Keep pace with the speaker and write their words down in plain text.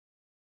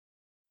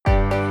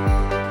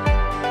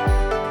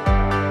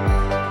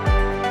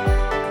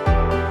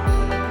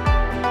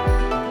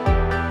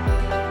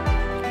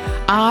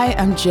I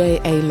am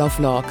J.A.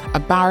 Lovelock, a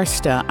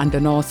barrister and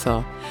an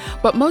author,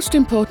 but most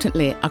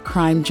importantly, a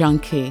crime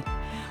junkie.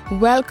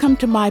 Welcome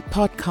to my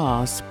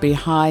podcast,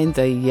 Behind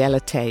the Yellow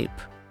Tape.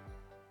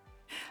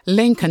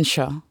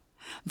 Lincolnshire,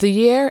 the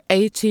year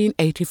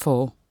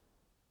 1884.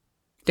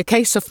 The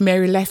case of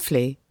Mary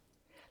Lefley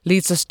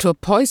leads us to a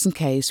poison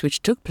case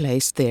which took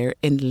place there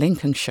in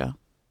Lincolnshire.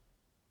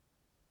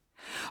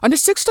 On the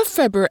 6th of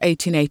February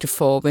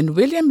 1884, when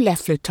William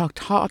Lefley tucked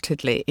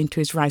heartedly into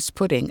his rice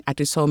pudding at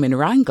his home in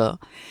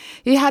Wrangle,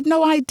 he had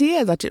no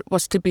idea that it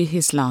was to be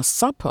his last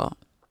supper.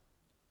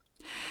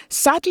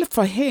 Sadly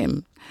for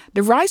him,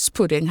 the rice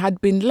pudding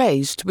had been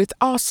laced with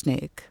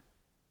arsenic.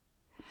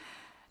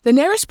 The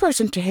nearest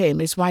person to him,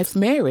 his wife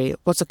Mary,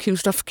 was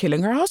accused of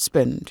killing her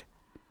husband.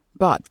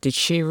 But did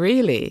she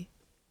really?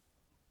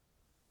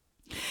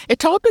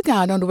 It all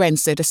began on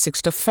Wednesday, the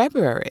 6th of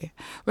February,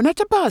 when at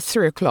about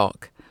 3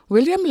 o'clock,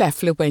 William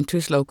Lefley went to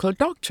his local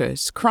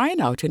doctors, crying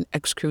out in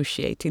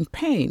excruciating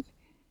pain.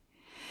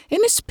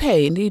 In his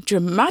pain, he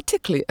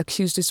dramatically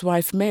accused his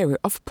wife Mary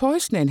of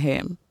poisoning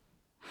him.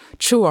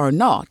 True or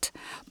not,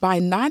 by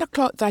 9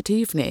 o'clock that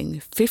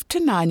evening,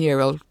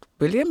 59-year-old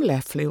William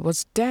Lefley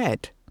was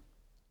dead.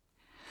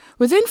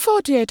 Within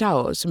 48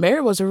 hours,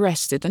 Mary was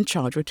arrested and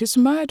charged with his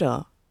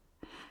murder.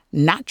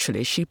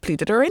 Naturally, she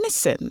pleaded her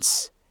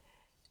innocence.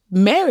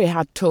 Mary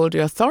had told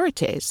the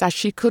authorities that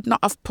she could not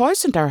have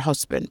poisoned her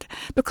husband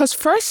because,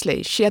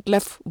 firstly, she had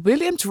left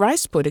William's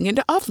rice pudding in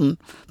the oven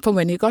for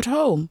when he got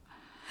home,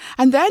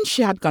 and then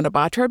she had gone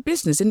about her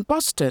business in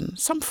Boston,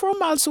 some 4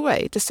 miles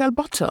away, to sell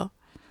butter,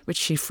 which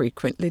she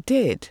frequently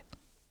did.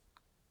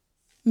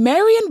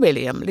 Mary and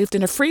William lived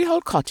in a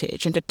freehold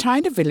cottage in the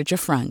tiny village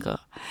of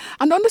Wrangle,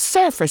 and on the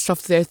surface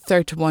of their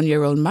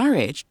 31-year-old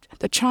marriage,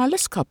 the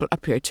childless couple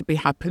appeared to be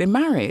happily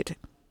married.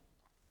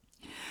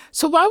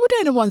 So why would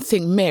anyone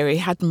think Mary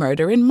had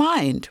murder in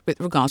mind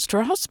with regards to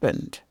her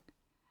husband?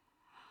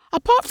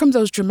 Apart from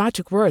those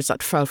dramatic words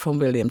that fell from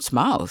William's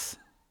mouth.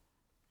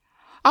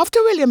 After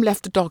William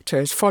left the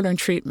doctors following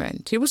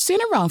treatment, he was seen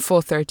around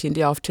 4:30 in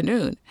the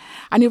afternoon,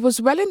 and he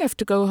was well enough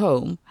to go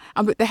home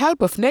and, with the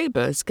help of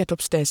neighbours, get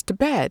upstairs to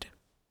bed.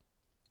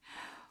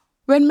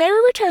 When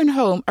Mary returned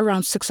home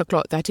around 6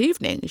 o'clock that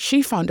evening,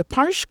 she found the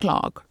parish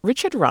clerk,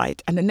 Richard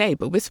Wright, and a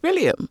neighbour with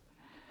William.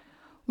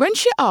 When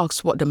she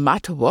asked what the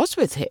matter was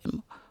with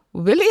him,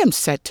 William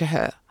said to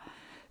her,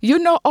 "You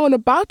know all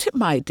about it,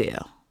 my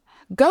dear.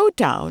 Go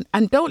down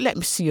and don't let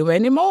me see you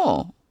any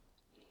more."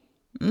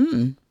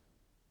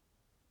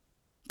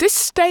 This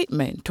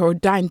statement or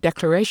dying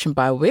declaration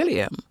by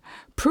William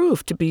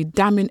proved to be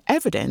damning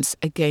evidence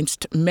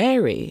against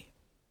Mary.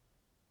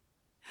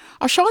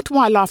 A short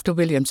while after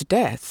William's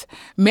death,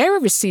 Mary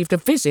received a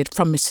visit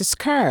from Mrs.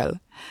 Curl.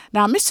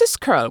 Now, Mrs.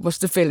 Curl was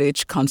the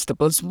village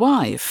constable's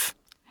wife.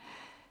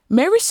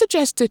 Mary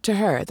suggested to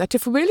her that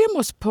if William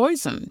was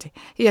poisoned,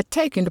 he had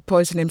taken the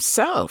poison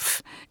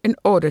himself in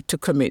order to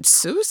commit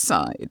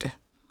suicide.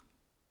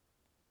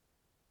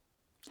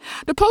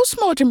 The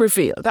post-mortem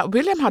revealed that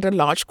William had a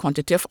large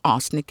quantity of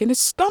arsenic in his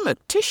stomach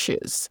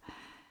tissues.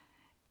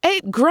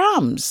 8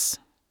 grams.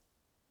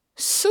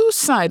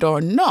 Suicide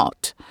or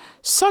not,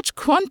 such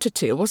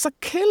quantity was a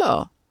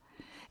killer.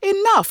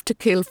 Enough to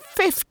kill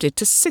 50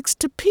 to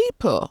 60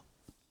 people.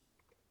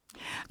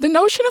 The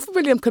notion of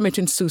William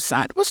committing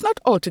suicide was not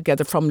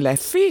altogether from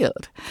left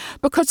field,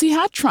 because he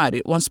had tried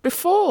it once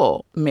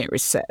before, Mary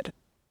said.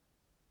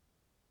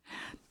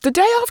 The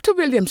day after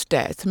William's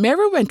death,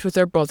 Mary went with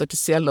her brother to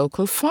see a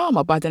local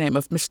farmer by the name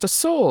of Mr.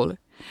 Saul,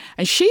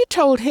 and she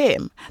told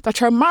him that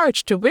her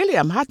marriage to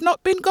William had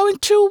not been going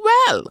too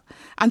well,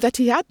 and that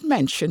he had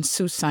mentioned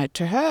suicide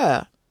to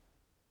her.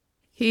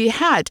 He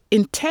had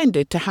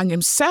intended to hang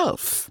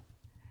himself.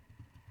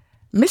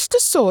 Mr.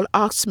 Saul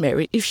asked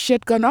Mary if she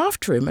had gone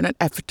after him in an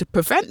effort to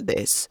prevent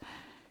this.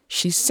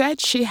 She said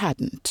she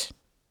hadn't.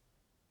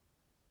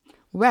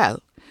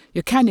 Well,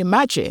 you can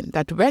imagine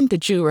that when the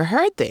juror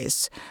heard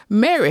this,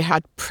 Mary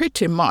had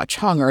pretty much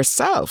hung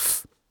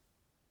herself.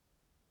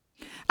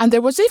 And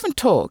there was even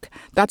talk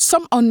that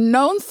some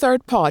unknown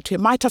third party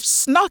might have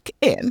snuck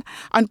in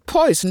and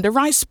poisoned the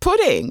rice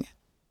pudding.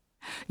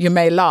 You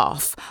may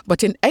laugh,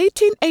 but in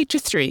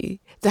 1883,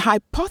 the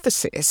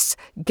hypothesis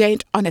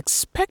gained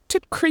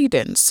unexpected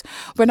credence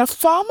when a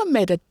farmer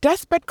made a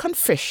deathbed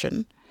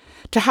confession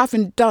to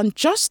having done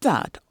just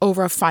that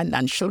over a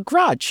financial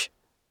grudge,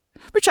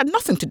 which had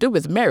nothing to do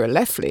with Mary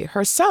Lefley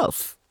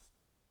herself.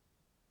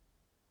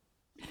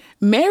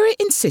 Mary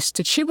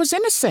insisted she was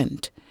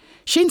innocent.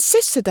 She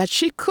insisted that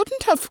she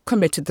couldn't have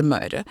committed the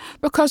murder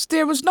because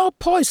there was no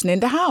poison in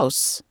the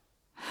house.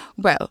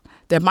 Well,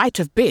 there might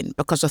have been,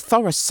 because a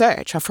thorough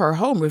search of her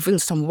home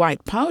revealed some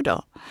white powder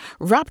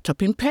wrapped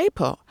up in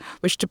paper,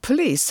 which the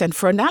police sent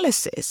for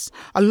analysis,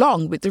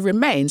 along with the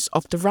remains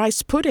of the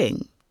rice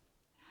pudding.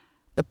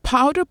 The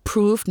powder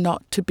proved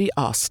not to be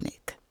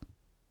arsenic.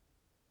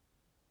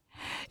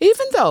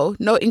 Even though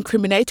no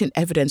incriminating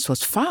evidence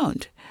was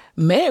found,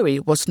 Mary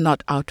was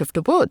not out of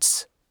the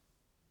woods.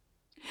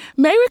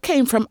 Mary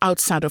came from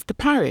outside of the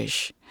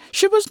parish.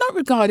 She was not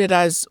regarded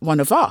as one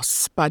of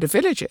us by the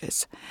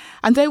villagers,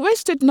 and they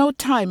wasted no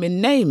time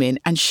in naming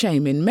and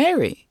shaming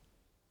Mary.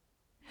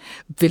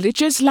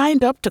 Villagers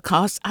lined up to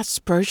cast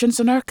aspersions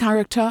on her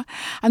character,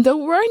 and they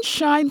weren't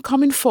shy in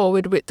coming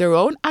forward with their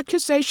own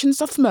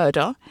accusations of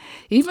murder,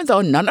 even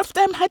though none of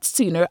them had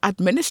seen her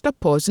administer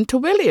poison to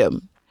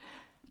William.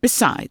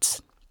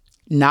 Besides,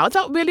 now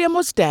that William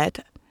was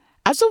dead,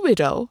 as a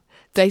widow,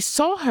 they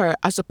saw her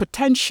as a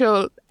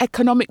potential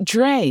economic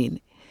drain,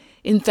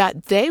 in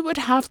that they would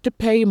have to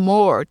pay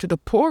more to the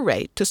poor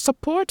rate to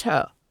support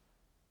her.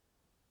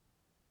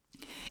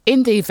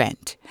 In the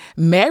event,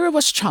 Mary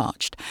was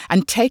charged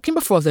and taken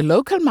before the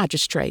local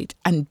magistrate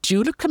and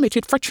duly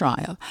committed for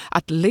trial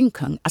at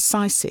Lincoln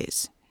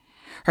Assizes.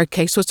 Her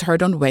case was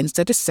heard on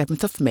Wednesday, the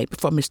 7th of May,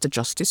 before Mr.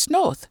 Justice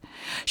North.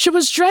 She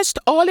was dressed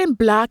all in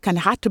black and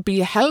had to be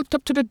helped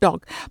up to the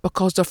dock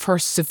because of her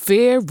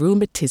severe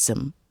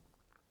rheumatism.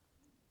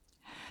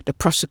 The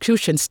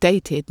prosecution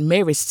stated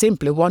Mary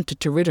simply wanted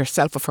to rid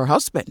herself of her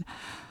husband.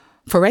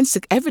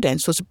 Forensic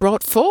evidence was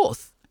brought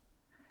forth.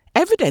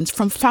 Evidence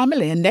from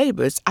family and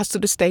neighbours as to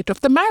the state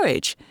of the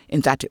marriage,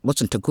 in that it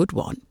wasn't a good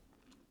one.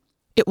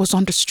 It was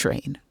under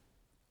strain.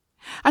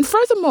 And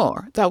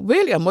furthermore, that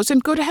William was in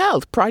good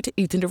health prior to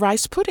eating the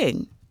rice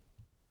pudding.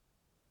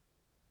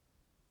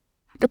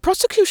 The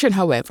prosecution,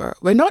 however,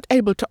 were not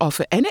able to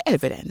offer any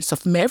evidence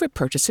of Mary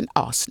purchasing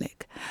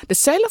arsenic, the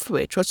sale of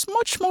which was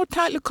much more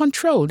tightly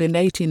controlled in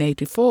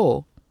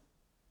 1884.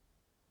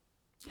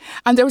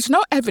 And there was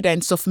no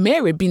evidence of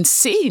Mary being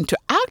seen to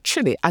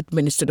actually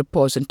administer the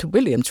poison to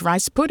William's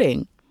rice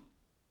pudding.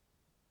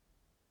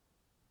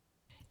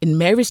 In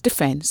Mary's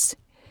defence,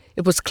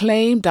 it was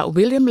claimed that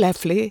William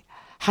Lefley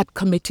had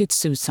committed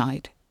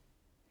suicide.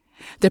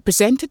 They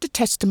presented the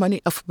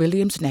testimony of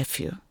William's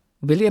nephew,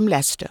 William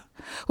Lester,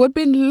 who had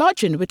been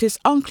lodging with his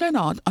uncle and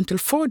aunt until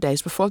 4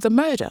 days before the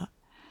murder,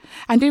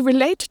 and he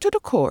related to the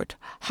court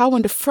how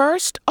on the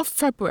 1st of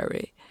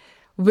February,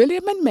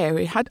 William and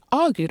Mary had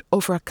argued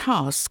over a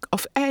cask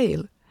of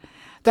ale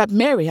that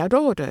Mary had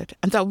ordered,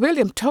 and that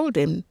William told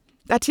him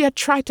that he had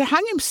tried to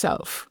hang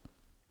himself.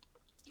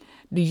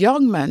 The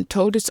young man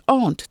told his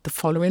aunt the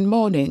following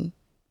morning.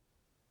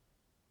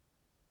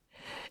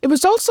 It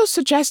was also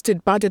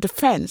suggested by the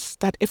defence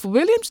that if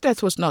William's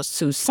death was not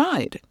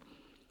suicide,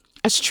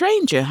 a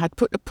stranger had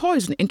put the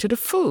poison into the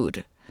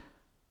food,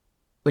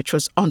 which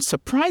was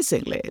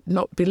unsurprisingly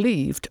not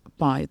believed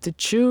by the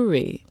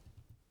jury.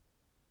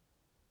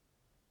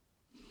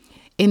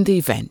 In the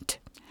event,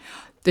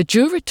 the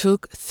jury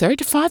took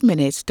 35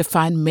 minutes to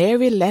find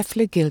Mary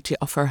Lefley guilty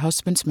of her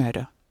husband's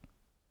murder.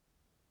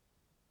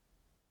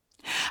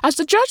 As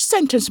the judge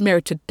sentenced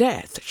Mary to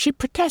death, she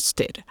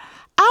protested,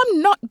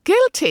 "I'm not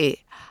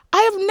guilty.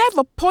 I have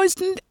never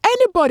poisoned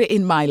anybody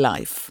in my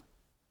life."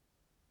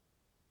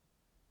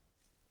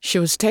 She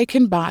was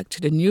taken back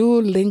to the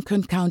new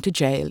Lincoln County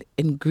Jail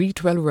in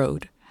Greetwell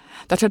Road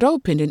that had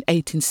opened in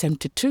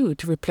 1872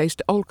 to replace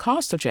the old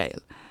Castle Jail,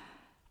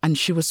 and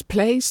she was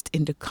placed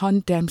in the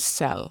condemned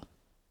cell.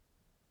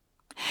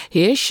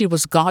 Here she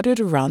was guarded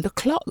around the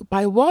clock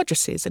by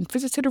wardresses and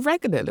visited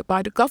regularly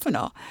by the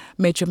governor,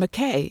 Major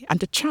Mackay, and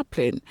the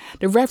chaplain,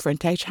 the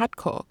Reverend H.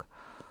 Hadcock,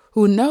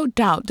 who no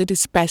doubt did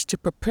his best to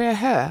prepare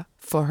her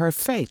for her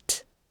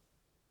fate.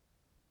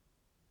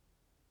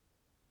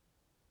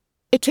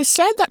 It is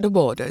said that the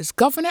warders,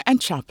 governor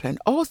and chaplain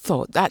all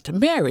thought that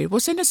Mary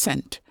was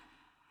innocent,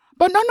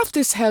 but none of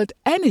this held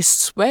any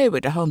sway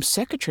with the Home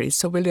Secretary,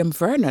 Sir William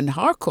Vernon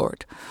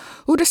Harcourt,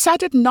 who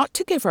decided not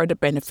to give her the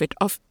benefit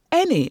of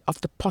any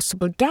of the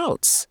possible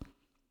doubts,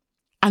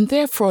 and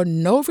therefore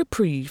no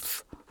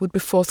reprieve would be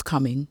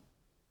forthcoming.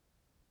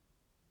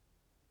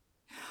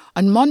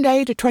 On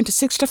Monday, the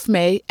 26th of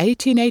May,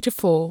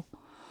 1884,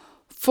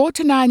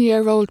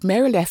 49-year-old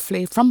Mary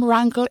Lefley from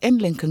Wrangle in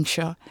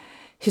Lincolnshire,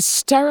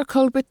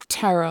 hysterical with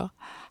terror,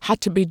 had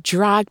to be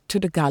dragged to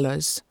the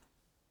gallows,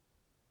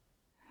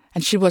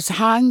 and she was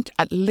hanged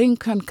at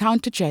Lincoln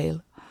County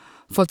Jail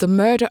for the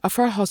murder of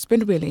her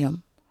husband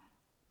William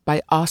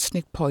by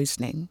arsenic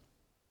poisoning.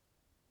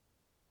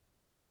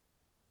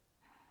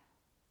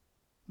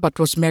 But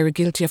was Mary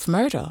guilty of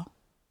murder?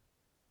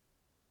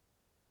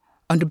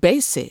 On the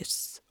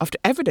basis of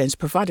the evidence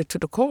provided to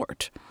the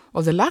court,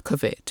 or the lack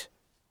of it?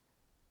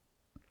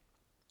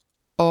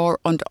 Or,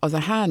 on the other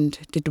hand,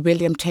 did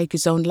William take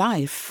his own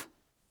life,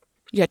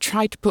 yet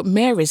try to put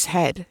Mary's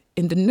head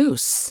in the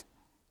noose?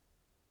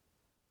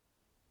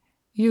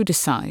 You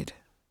decide.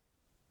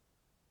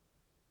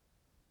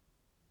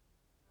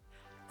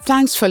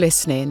 Thanks for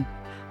listening.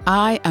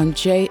 I am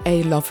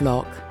J.A.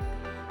 Lovelock.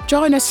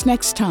 Join us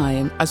next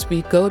time as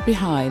we go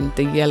behind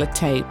the yellow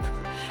tape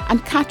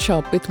and catch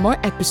up with more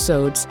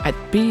episodes at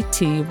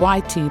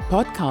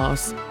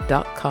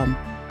btytpodcast.com.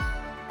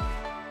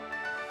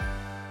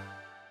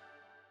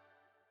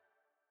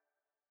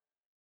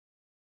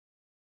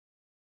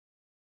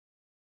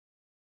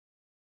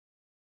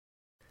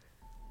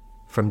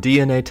 From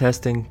DNA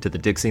testing to the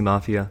Dixie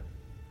Mafia,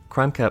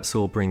 Crime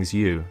Capsule brings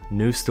you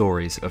new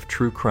stories of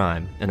true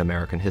crime in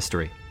American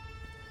history.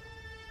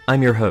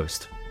 I'm your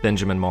host,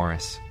 Benjamin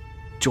Morris.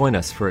 Join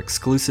us for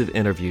exclusive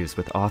interviews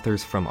with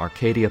authors from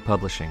Arcadia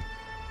Publishing,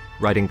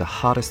 writing the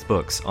hottest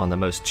books on the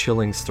most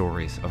chilling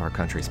stories of our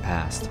country's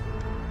past.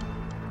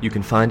 You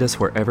can find us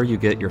wherever you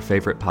get your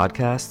favorite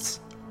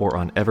podcasts or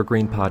on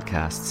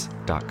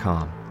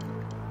evergreenpodcasts.com.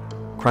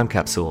 Crime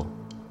Capsule.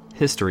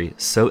 History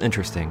so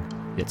interesting,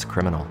 it's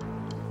criminal.